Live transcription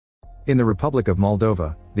In the Republic of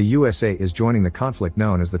Moldova, the USA is joining the conflict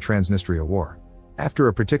known as the Transnistria War. After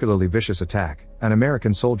a particularly vicious attack, an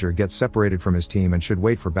American soldier gets separated from his team and should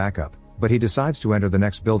wait for backup, but he decides to enter the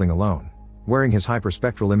next building alone. Wearing his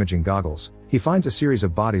hyperspectral imaging goggles, he finds a series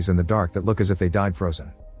of bodies in the dark that look as if they died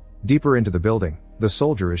frozen. Deeper into the building, the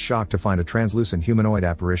soldier is shocked to find a translucent humanoid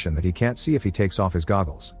apparition that he can't see if he takes off his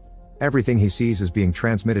goggles. Everything he sees is being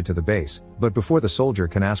transmitted to the base, but before the soldier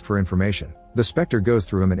can ask for information, the specter goes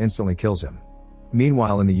through him and instantly kills him.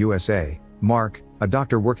 Meanwhile in the USA, Mark, a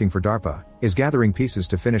doctor working for DARPA, is gathering pieces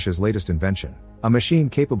to finish his latest invention, a machine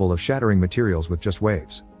capable of shattering materials with just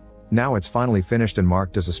waves. Now it's finally finished and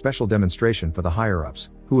Mark does a special demonstration for the higher-ups,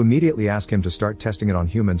 who immediately ask him to start testing it on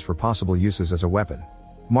humans for possible uses as a weapon.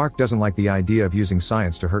 Mark doesn't like the idea of using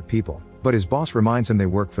science to hurt people, but his boss reminds him they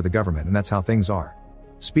work for the government and that's how things are.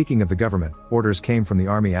 Speaking of the government, orders came from the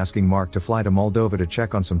army asking Mark to fly to Moldova to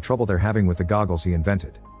check on some trouble they're having with the goggles he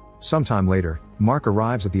invented. Sometime later, Mark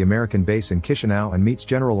arrives at the American base in Chisinau and meets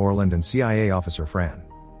General Orland and CIA officer Fran.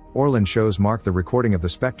 Orland shows Mark the recording of the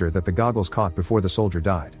specter that the goggles caught before the soldier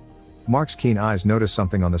died. Mark's keen eyes notice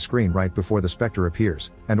something on the screen right before the specter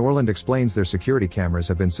appears, and Orland explains their security cameras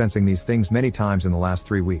have been sensing these things many times in the last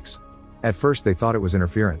 3 weeks. At first they thought it was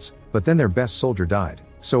interference, but then their best soldier died,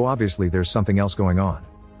 so obviously there's something else going on.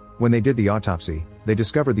 When they did the autopsy, they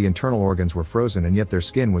discovered the internal organs were frozen and yet their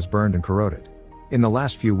skin was burned and corroded. In the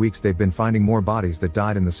last few weeks they've been finding more bodies that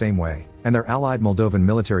died in the same way, and their allied Moldovan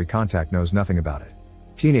military contact knows nothing about it.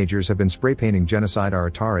 Teenagers have been spray painting genocide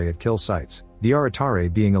aratare at kill sites, the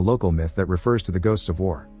aratare being a local myth that refers to the ghosts of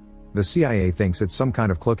war. The CIA thinks it's some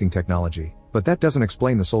kind of cloaking technology, but that doesn't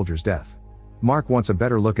explain the soldier's death. Mark wants a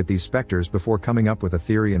better look at these specters before coming up with a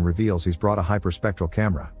theory and reveals he's brought a hyperspectral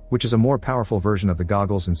camera, which is a more powerful version of the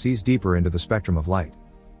goggles and sees deeper into the spectrum of light.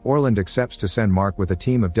 Orland accepts to send Mark with a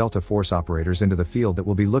team of Delta Force operators into the field that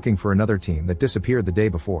will be looking for another team that disappeared the day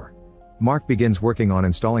before. Mark begins working on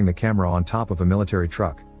installing the camera on top of a military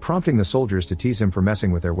truck, prompting the soldiers to tease him for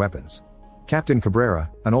messing with their weapons. Captain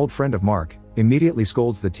Cabrera, an old friend of Mark, immediately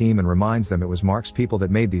scolds the team and reminds them it was Mark's people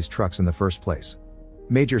that made these trucks in the first place.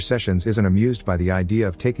 Major Sessions isn't amused by the idea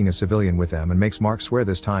of taking a civilian with them and makes Mark swear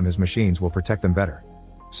this time his machines will protect them better.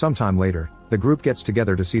 Sometime later, the group gets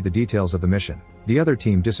together to see the details of the mission. The other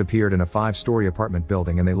team disappeared in a 5-story apartment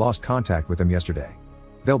building and they lost contact with them yesterday.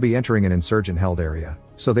 They'll be entering an insurgent-held area,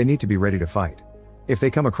 so they need to be ready to fight. If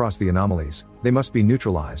they come across the anomalies, they must be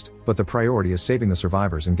neutralized, but the priority is saving the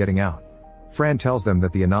survivors and getting out. Fran tells them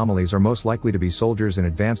that the anomalies are most likely to be soldiers in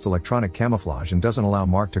advanced electronic camouflage and doesn't allow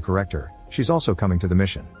Mark to correct her. She's also coming to the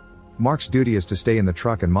mission. Mark's duty is to stay in the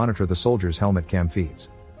truck and monitor the soldiers' helmet cam feeds.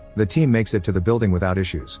 The team makes it to the building without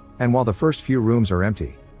issues, and while the first few rooms are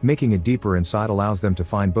empty, making it deeper inside allows them to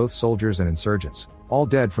find both soldiers and insurgents, all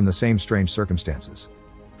dead from the same strange circumstances.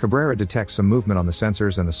 Cabrera detects some movement on the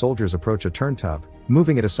sensors and the soldiers approach a turn tub,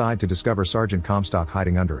 moving it aside to discover Sergeant Comstock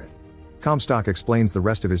hiding under it. Comstock explains the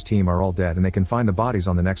rest of his team are all dead and they can find the bodies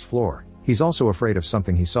on the next floor. He's also afraid of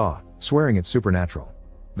something he saw, swearing it's supernatural.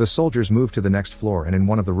 The soldiers move to the next floor and in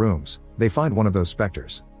one of the rooms, they find one of those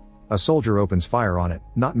specters. A soldier opens fire on it,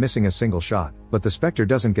 not missing a single shot, but the specter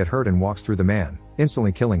doesn't get hurt and walks through the man,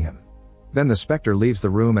 instantly killing him. Then the specter leaves the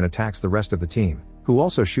room and attacks the rest of the team, who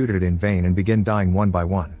also shoot at it in vain and begin dying one by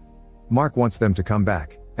one. Mark wants them to come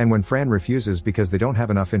back, and when Fran refuses because they don't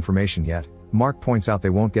have enough information yet, Mark points out they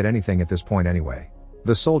won't get anything at this point anyway.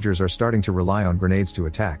 The soldiers are starting to rely on grenades to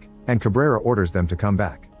attack, and Cabrera orders them to come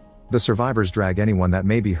back. The survivors drag anyone that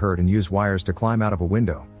may be hurt and use wires to climb out of a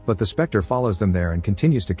window, but the specter follows them there and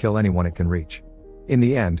continues to kill anyone it can reach. In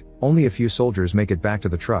the end, only a few soldiers make it back to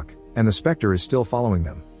the truck, and the specter is still following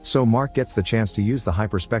them, so Mark gets the chance to use the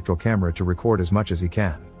hyperspectral camera to record as much as he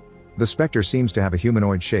can. The specter seems to have a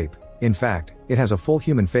humanoid shape. In fact, it has a full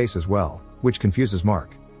human face as well, which confuses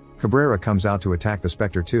Mark. Cabrera comes out to attack the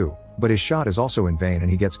specter too, but his shot is also in vain and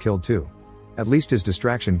he gets killed too. At least his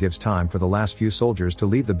distraction gives time for the last few soldiers to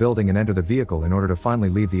leave the building and enter the vehicle in order to finally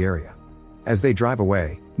leave the area. As they drive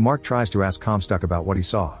away, Mark tries to ask Comstock about what he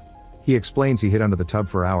saw. He explains he hid under the tub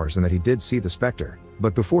for hours and that he did see the specter,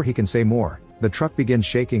 but before he can say more, the truck begins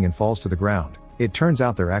shaking and falls to the ground. It turns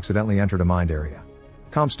out they're accidentally entered a mined area.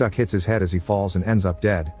 Comstock hits his head as he falls and ends up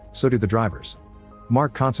dead, so do the drivers.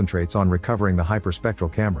 Mark concentrates on recovering the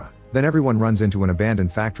hyperspectral camera, then everyone runs into an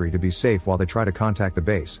abandoned factory to be safe while they try to contact the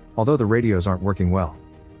base, although the radios aren't working well.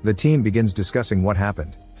 The team begins discussing what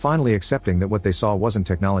happened, finally accepting that what they saw wasn't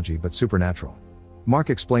technology but supernatural. Mark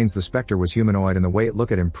explains the specter was humanoid and the way it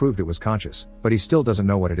looked at him proved it was conscious, but he still doesn't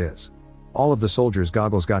know what it is. All of the soldiers'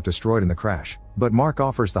 goggles got destroyed in the crash, but Mark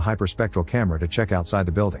offers the hyperspectral camera to check outside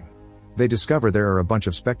the building. They discover there are a bunch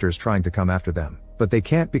of specters trying to come after them, but they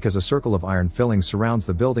can't because a circle of iron fillings surrounds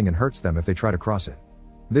the building and hurts them if they try to cross it.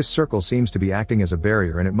 This circle seems to be acting as a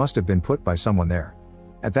barrier and it must have been put by someone there.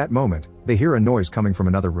 At that moment, they hear a noise coming from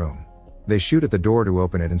another room. They shoot at the door to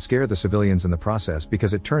open it and scare the civilians in the process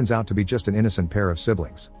because it turns out to be just an innocent pair of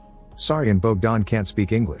siblings. Sari and Bogdan can't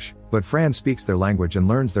speak English, but Fran speaks their language and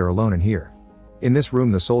learns they're alone in here. In this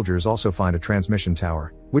room the soldiers also find a transmission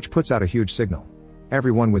tower, which puts out a huge signal.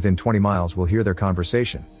 Everyone within 20 miles will hear their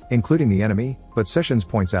conversation, including the enemy, but Sessions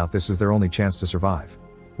points out this is their only chance to survive.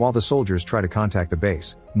 While the soldiers try to contact the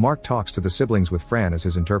base, Mark talks to the siblings with Fran as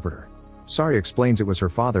his interpreter. Sari explains it was her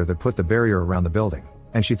father that put the barrier around the building,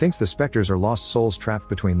 and she thinks the specters are lost souls trapped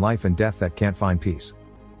between life and death that can't find peace.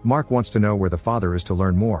 Mark wants to know where the father is to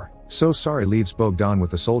learn more, so Sari leaves Bogdan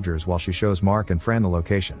with the soldiers while she shows Mark and Fran the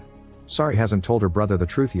location. Sari hasn't told her brother the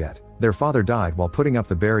truth yet. Their father died while putting up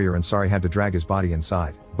the barrier and Sari had to drag his body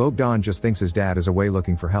inside. Bogdan just thinks his dad is away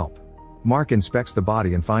looking for help. Mark inspects the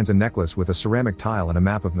body and finds a necklace with a ceramic tile and a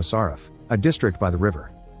map of Masarif, a district by the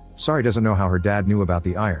river. Sari doesn't know how her dad knew about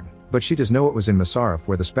the iron, but she does know it was in Masarif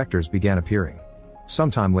where the specters began appearing.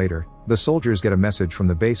 Sometime later, the soldiers get a message from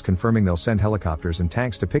the base confirming they'll send helicopters and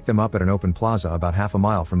tanks to pick them up at an open plaza about half a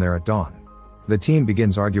mile from there at dawn. The team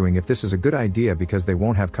begins arguing if this is a good idea because they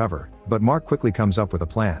won't have cover, but Mark quickly comes up with a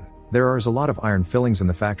plan. There is a lot of iron fillings in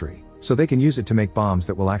the factory, so they can use it to make bombs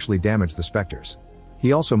that will actually damage the specters.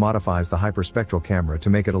 He also modifies the hyperspectral camera to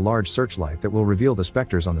make it a large searchlight that will reveal the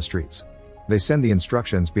specters on the streets. They send the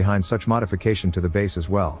instructions behind such modification to the base as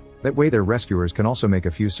well, that way their rescuers can also make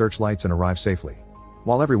a few searchlights and arrive safely.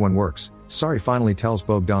 While everyone works, Sari finally tells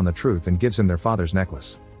Bogdan the truth and gives him their father's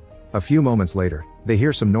necklace. A few moments later, they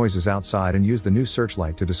hear some noises outside and use the new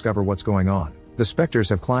searchlight to discover what's going on. The specters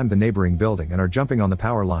have climbed the neighboring building and are jumping on the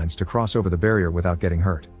power lines to cross over the barrier without getting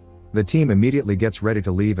hurt. The team immediately gets ready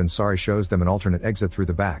to leave and Sari shows them an alternate exit through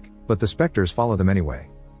the back, but the specters follow them anyway.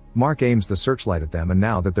 Mark aims the searchlight at them and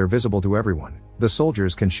now that they're visible to everyone, the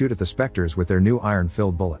soldiers can shoot at the specters with their new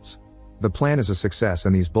iron-filled bullets. The plan is a success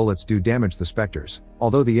and these bullets do damage the specters,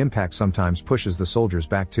 although the impact sometimes pushes the soldiers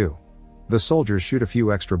back too. The soldiers shoot a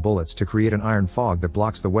few extra bullets to create an iron fog that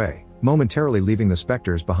blocks the way, momentarily leaving the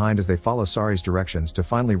specters behind as they follow Sari's directions to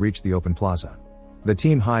finally reach the open plaza. The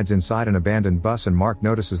team hides inside an abandoned bus and Mark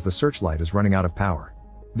notices the searchlight is running out of power.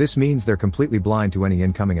 This means they're completely blind to any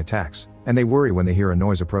incoming attacks, and they worry when they hear a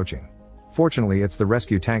noise approaching. Fortunately, it's the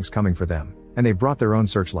rescue tanks coming for them, and they've brought their own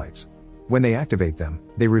searchlights. When they activate them,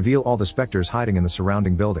 they reveal all the specters hiding in the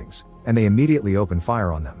surrounding buildings, and they immediately open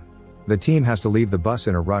fire on them. The team has to leave the bus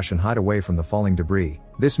in a rush and hide away from the falling debris.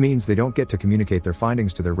 This means they don't get to communicate their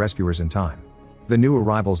findings to their rescuers in time. The new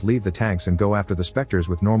arrivals leave the tanks and go after the specters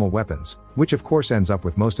with normal weapons, which of course ends up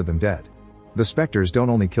with most of them dead. The specters don't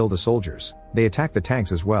only kill the soldiers, they attack the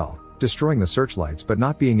tanks as well, destroying the searchlights but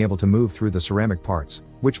not being able to move through the ceramic parts,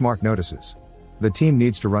 which Mark notices. The team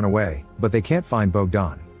needs to run away, but they can't find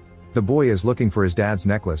Bogdan. The boy is looking for his dad's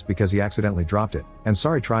necklace because he accidentally dropped it, and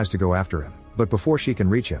Sari tries to go after him, but before she can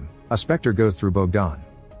reach him, a specter goes through Bogdan.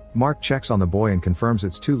 Mark checks on the boy and confirms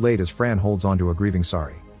it's too late as Fran holds onto a grieving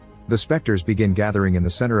Sari. The specters begin gathering in the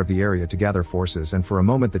center of the area to gather forces and for a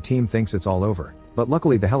moment the team thinks it's all over, but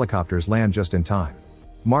luckily the helicopters land just in time.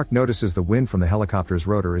 Mark notices the wind from the helicopter's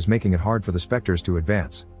rotor is making it hard for the specters to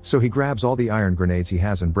advance, so he grabs all the iron grenades he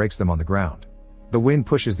has and breaks them on the ground. The wind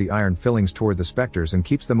pushes the iron fillings toward the specters and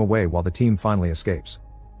keeps them away while the team finally escapes.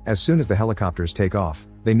 As soon as the helicopters take off,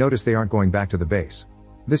 they notice they aren't going back to the base.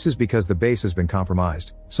 This is because the base has been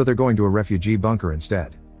compromised, so they're going to a refugee bunker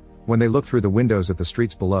instead. When they look through the windows at the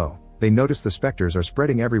streets below, they notice the specters are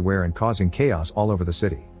spreading everywhere and causing chaos all over the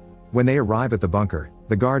city. When they arrive at the bunker,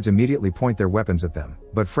 the guards immediately point their weapons at them,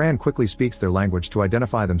 but Fran quickly speaks their language to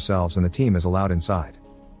identify themselves and the team is allowed inside.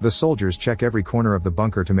 The soldiers check every corner of the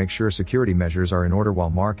bunker to make sure security measures are in order while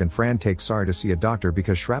Mark and Fran take Sari to see a doctor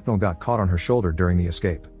because shrapnel got caught on her shoulder during the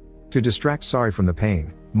escape. To distract Sari from the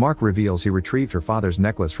pain, Mark reveals he retrieved her father's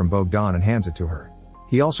necklace from Bogdan and hands it to her.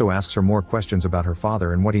 He also asks her more questions about her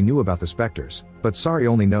father and what he knew about the specters, but Sari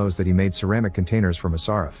only knows that he made ceramic containers for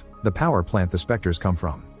Masarif, the power plant the specters come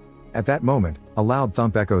from. At that moment, a loud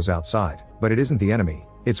thump echoes outside, but it isn't the enemy,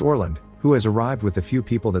 it's Orland, who has arrived with the few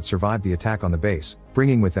people that survived the attack on the base,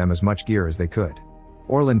 bringing with them as much gear as they could.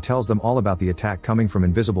 Orland tells them all about the attack coming from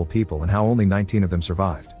invisible people and how only 19 of them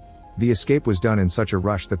survived. The escape was done in such a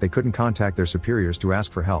rush that they couldn't contact their superiors to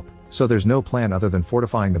ask for help, so there's no plan other than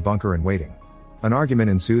fortifying the bunker and waiting. An argument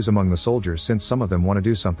ensues among the soldiers since some of them want to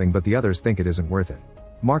do something but the others think it isn't worth it.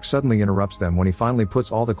 Mark suddenly interrupts them when he finally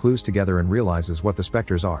puts all the clues together and realizes what the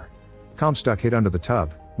specters are. Comstock hid under the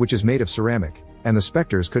tub, which is made of ceramic, and the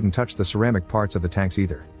specters couldn't touch the ceramic parts of the tanks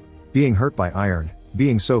either. Being hurt by iron,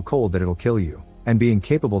 being so cold that it'll kill you, and being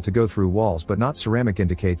capable to go through walls but not ceramic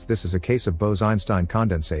indicates this is a case of Bose-Einstein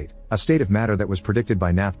condensate, a state of matter that was predicted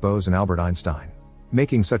by Nath Bose and Albert Einstein.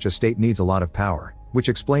 Making such a state needs a lot of power, which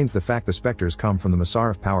explains the fact the specters come from the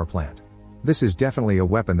Masarif power plant. This is definitely a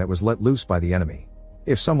weapon that was let loose by the enemy.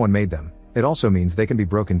 If someone made them, it also means they can be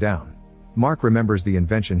broken down. Mark remembers the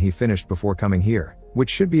invention he finished before coming here, which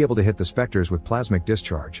should be able to hit the specters with plasmic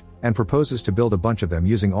discharge, and proposes to build a bunch of them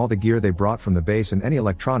using all the gear they brought from the base and any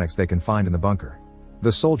electronics they can find in the bunker.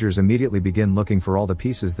 The soldiers immediately begin looking for all the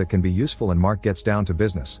pieces that can be useful, and Mark gets down to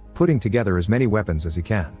business, putting together as many weapons as he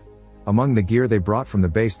can. Among the gear they brought from the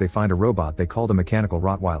base, they find a robot they called a mechanical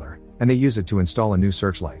Rottweiler, and they use it to install a new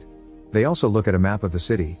searchlight. They also look at a map of the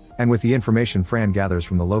city, and with the information Fran gathers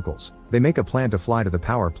from the locals, they make a plan to fly to the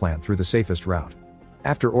power plant through the safest route.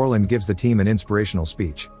 After Orland gives the team an inspirational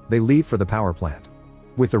speech, they leave for the power plant.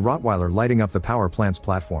 With the Rottweiler lighting up the power plant's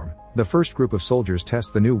platform, the first group of soldiers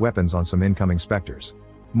tests the new weapons on some incoming specters.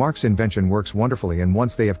 Mark's invention works wonderfully, and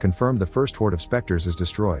once they have confirmed the first horde of specters is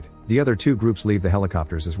destroyed, the other two groups leave the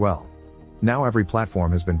helicopters as well. Now every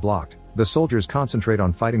platform has been blocked. The soldiers concentrate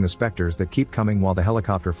on fighting the specters that keep coming while the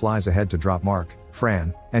helicopter flies ahead to drop Mark,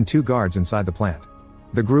 Fran, and two guards inside the plant.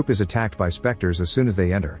 The group is attacked by specters as soon as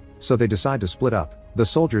they enter, so they decide to split up. The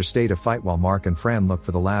soldiers stay to fight while Mark and Fran look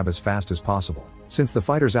for the lab as fast as possible, since the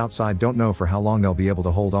fighters outside don't know for how long they'll be able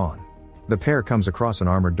to hold on. The pair comes across an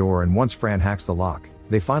armored door, and once Fran hacks the lock,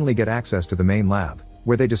 they finally get access to the main lab,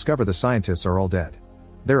 where they discover the scientists are all dead.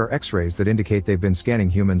 There are X-rays that indicate they've been scanning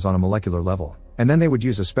humans on a molecular level, and then they would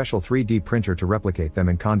use a special 3D printer to replicate them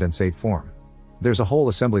in condensate form. There's a whole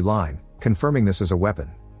assembly line, confirming this as a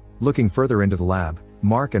weapon. Looking further into the lab,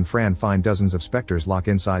 Mark and Fran find dozens of specters locked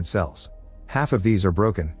inside cells. Half of these are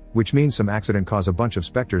broken, which means some accident caused a bunch of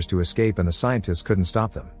specters to escape and the scientists couldn't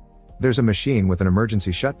stop them. There's a machine with an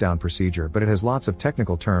emergency shutdown procedure, but it has lots of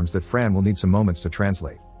technical terms that Fran will need some moments to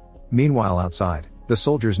translate. Meanwhile outside, the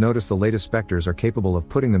soldiers notice the latest specters are capable of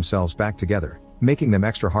putting themselves back together, making them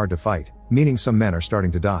extra hard to fight, meaning some men are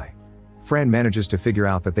starting to die. Fran manages to figure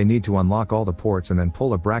out that they need to unlock all the ports and then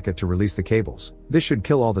pull a bracket to release the cables. This should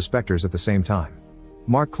kill all the specters at the same time.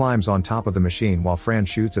 Mark climbs on top of the machine while Fran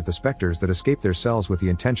shoots at the specters that escape their cells with the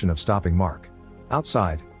intention of stopping Mark.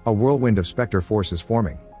 Outside, a whirlwind of specter force is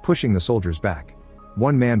forming, pushing the soldiers back.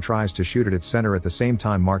 One man tries to shoot at its center at the same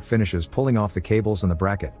time Mark finishes pulling off the cables and the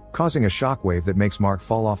bracket, causing a shockwave that makes Mark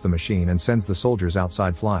fall off the machine and sends the soldiers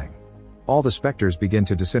outside flying. All the specters begin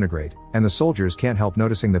to disintegrate, and the soldiers can't help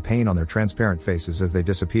noticing the pain on their transparent faces as they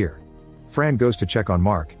disappear. Fran goes to check on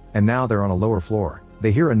Mark, and now they're on a lower floor.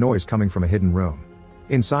 They hear a noise coming from a hidden room.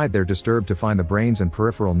 Inside, they're disturbed to find the brains and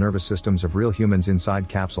peripheral nervous systems of real humans inside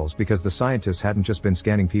capsules, because the scientists hadn't just been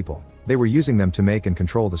scanning people, they were using them to make and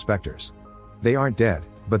control the specters. They aren't dead,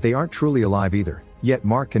 but they aren't truly alive either, yet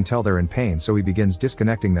Mark can tell they're in pain, so he begins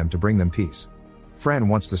disconnecting them to bring them peace. Fran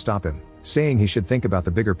wants to stop him, saying he should think about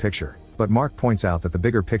the bigger picture, but Mark points out that the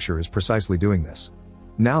bigger picture is precisely doing this.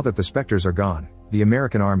 Now that the specters are gone, the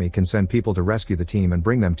American army can send people to rescue the team and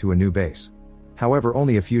bring them to a new base. However,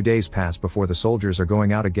 only a few days pass before the soldiers are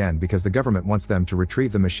going out again because the government wants them to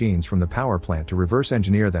retrieve the machines from the power plant to reverse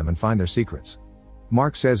engineer them and find their secrets.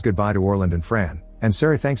 Mark says goodbye to Orland and Fran, and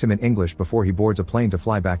Sarah thanks him in English before he boards a plane to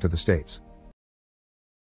fly back to the States.